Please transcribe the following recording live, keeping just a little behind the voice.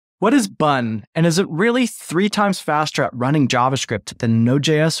What is Bun, and is it really 3 times faster at running JavaScript than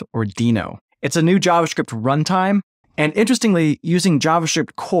Node.js or Deno? It's a new JavaScript runtime, and interestingly, using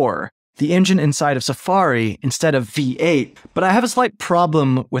JavaScript Core, the engine inside of Safari, instead of V8, but I have a slight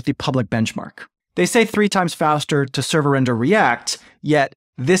problem with the public benchmark. They say 3 times faster to server render React, yet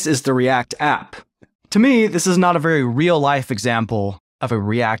this is the React app. To me, this is not a very real-life example of a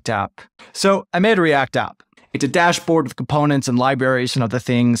React app. So I made a React app. It's a dashboard with components and libraries and other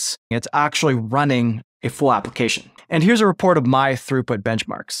things. It's actually running a full application. And here's a report of my throughput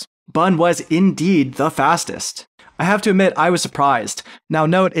benchmarks. Bun was indeed the fastest. I have to admit, I was surprised. Now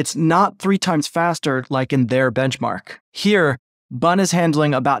note, it's not 3 times faster like in their benchmark. Here, Bun is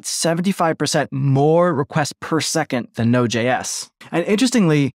handling about 75% more requests per second than Node.js. And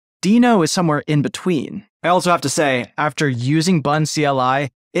interestingly, Deno is somewhere in between. I also have to say, after using Bun CLI,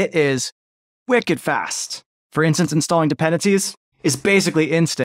 it is wicked fast. For instance, installing dependencies is basically instant.